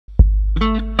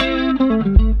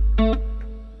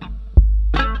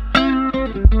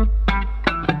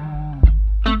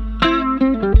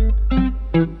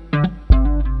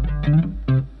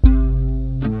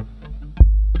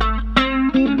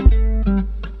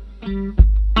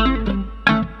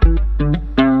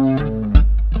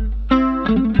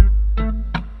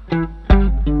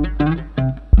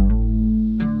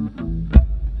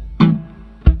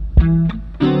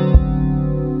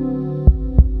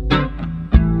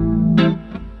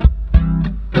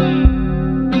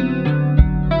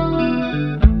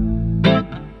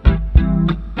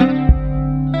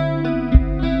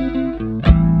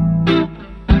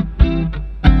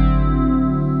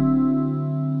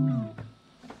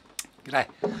G'day,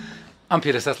 I'm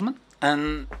Peter Settlement,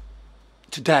 and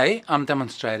today I'm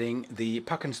demonstrating the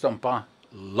Puckn Stompa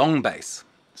long bass.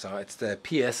 So it's the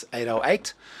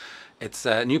PS-808. It's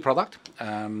a new product.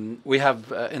 We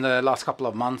have, in the last couple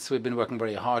of months, we've been working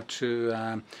very hard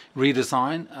to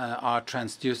redesign our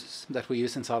transducers that we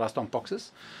use inside our stomp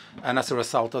boxes. And as a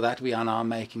result of that, we are now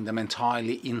making them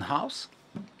entirely in-house.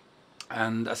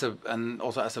 And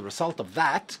also as a result of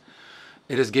that,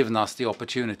 it has given us the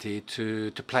opportunity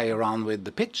to play around with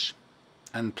the pitch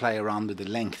and play around with the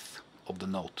length of the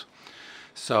note.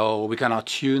 So we can now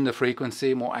tune the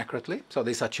frequency more accurately. So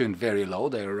these are tuned very low.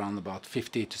 They're around about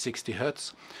 50 to 60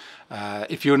 hertz.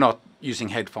 If you're not using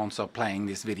headphones or playing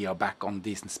this video back on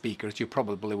decent speakers, you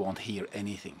probably won't hear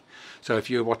anything. So if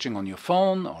you're watching on your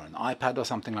phone or an iPad or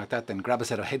something like that, then grab a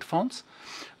set of headphones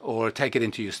or take it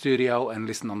into your studio and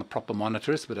listen on the proper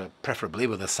monitors, preferably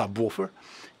with a subwoofer.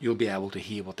 You'll be able to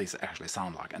hear what these actually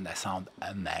sound like, and they sound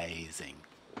amazing.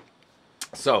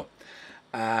 So,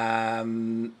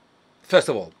 first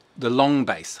of all, the long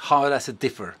bass. How does it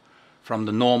differ from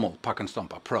the normal Puckn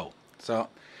Stompa Pro? So,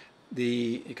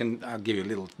 I'll give you a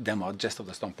little demo just of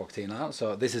the stomp box here now.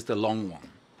 So this is the long one,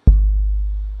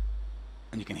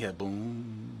 and you can hear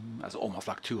boom. That's almost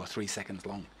like 2 or 3 seconds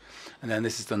long. And then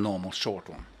this is the normal short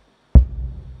one. So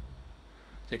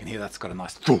you can hear that's got a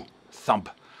nice thump.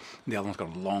 The other one's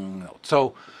got a long note.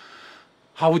 So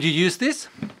how would you use this?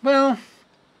 Well,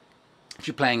 if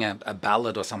you're playing a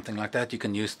ballad or something like that, you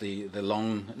can use the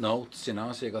long notes, you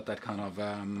know, so you got that kind of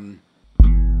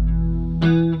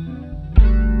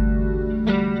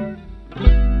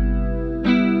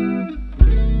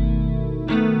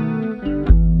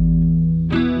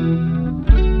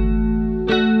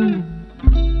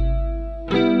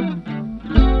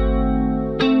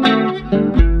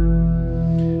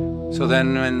so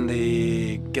then when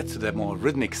it gets to the more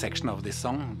rhythmic section of this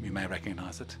song, you may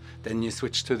recognize it, then you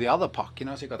switch to the other puck, you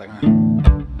know, so you got that kind of...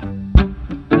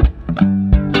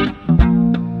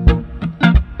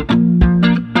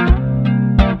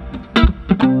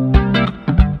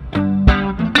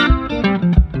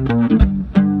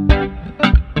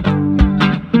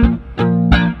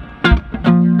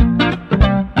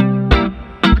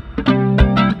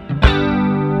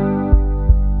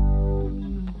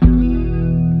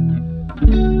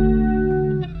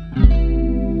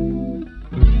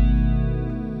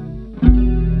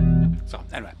 So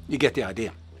anyway, you get the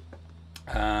idea.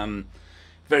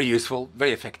 Very useful,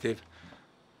 very effective.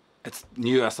 It's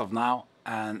new as of now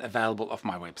and available off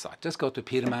my website. Just go to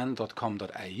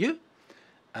peterman.com.au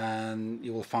and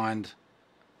you will find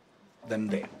them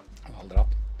there. I'll hold it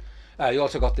up. You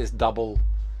also got this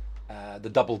the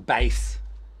double bass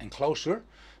enclosure,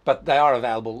 but they are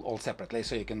available all separately.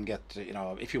 So you can get, you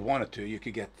know, if you wanted to, you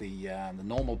could get the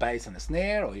normal bass and the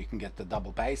snare, or you can get the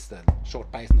double bass, the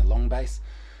short bass and the long bass.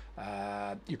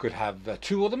 You could have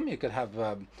 2 of them. You could have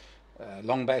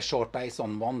long bass, short bass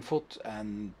on one foot,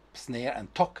 and snare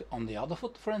and tock on the other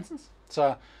foot, for instance.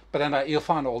 So, but then you'll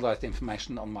find all that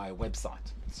information on my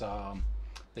website. So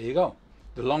there you go,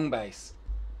 the long bass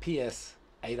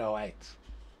PS-808.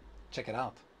 Check it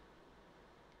out.